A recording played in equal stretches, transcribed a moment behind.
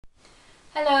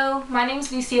Hello, my name is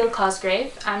Lucille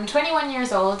Cosgrave. I'm 21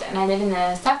 years old and I live in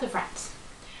the south of France.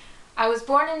 I was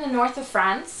born in the north of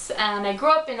France and I grew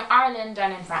up in Ireland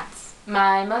and in France.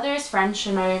 My mother is French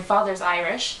and my father is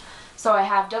Irish, so I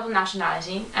have double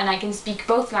nationality and I can speak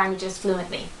both languages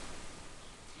fluently.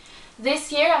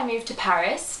 This year I moved to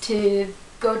Paris to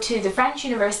go to the French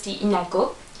University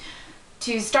INALCO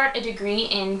to start a degree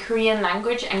in Korean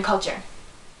language and culture.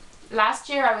 Last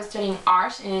year I was studying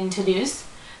art in Toulouse,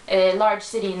 a large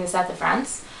city in the south of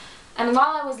France, and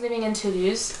while I was living in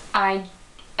Toulouse I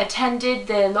attended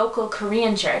the local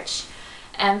Korean church,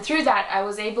 and through that I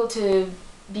was able to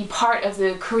be part of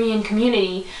the Korean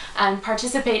community and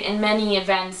participate in many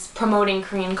events promoting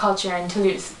Korean culture in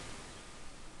Toulouse.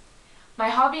 My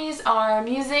hobbies are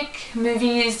music,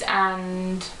 movies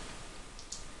and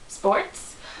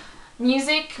sports.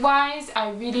 Music-wise, I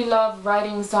really love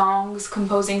writing songs,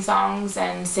 composing songs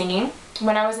and singing.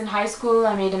 When I was in high school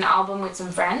I made an album with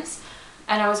some friends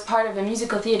and I was part of a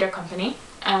musical theatre company,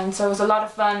 and so it was a lot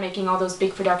of fun making all those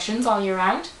big productions all year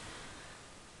round.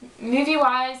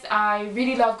 Movie-wise, I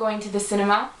really love going to the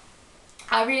cinema.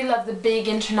 I really love the big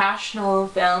international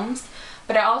films,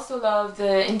 but I also love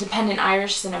the independent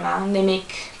Irish cinema, and they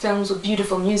make films with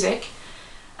beautiful music.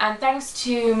 And thanks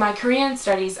to my Korean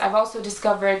studies, I've also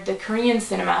discovered the Korean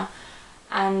cinema,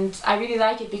 and I really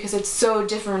like it because it's so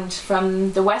different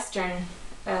from the Western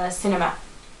cinema.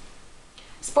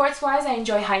 Sports-wise, I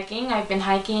enjoy hiking. I've been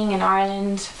hiking in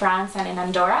Ireland, France and in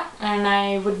Andorra, and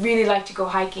I would really like to go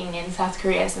hiking in South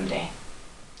Korea someday.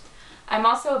 I'm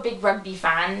also a big rugby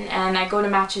fan and I go to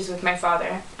matches with my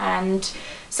father, and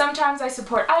sometimes I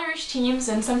support Irish teams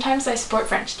and sometimes I support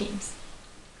French teams.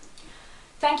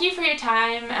 Thank you for your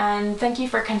time and thank you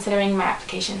for considering my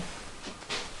application.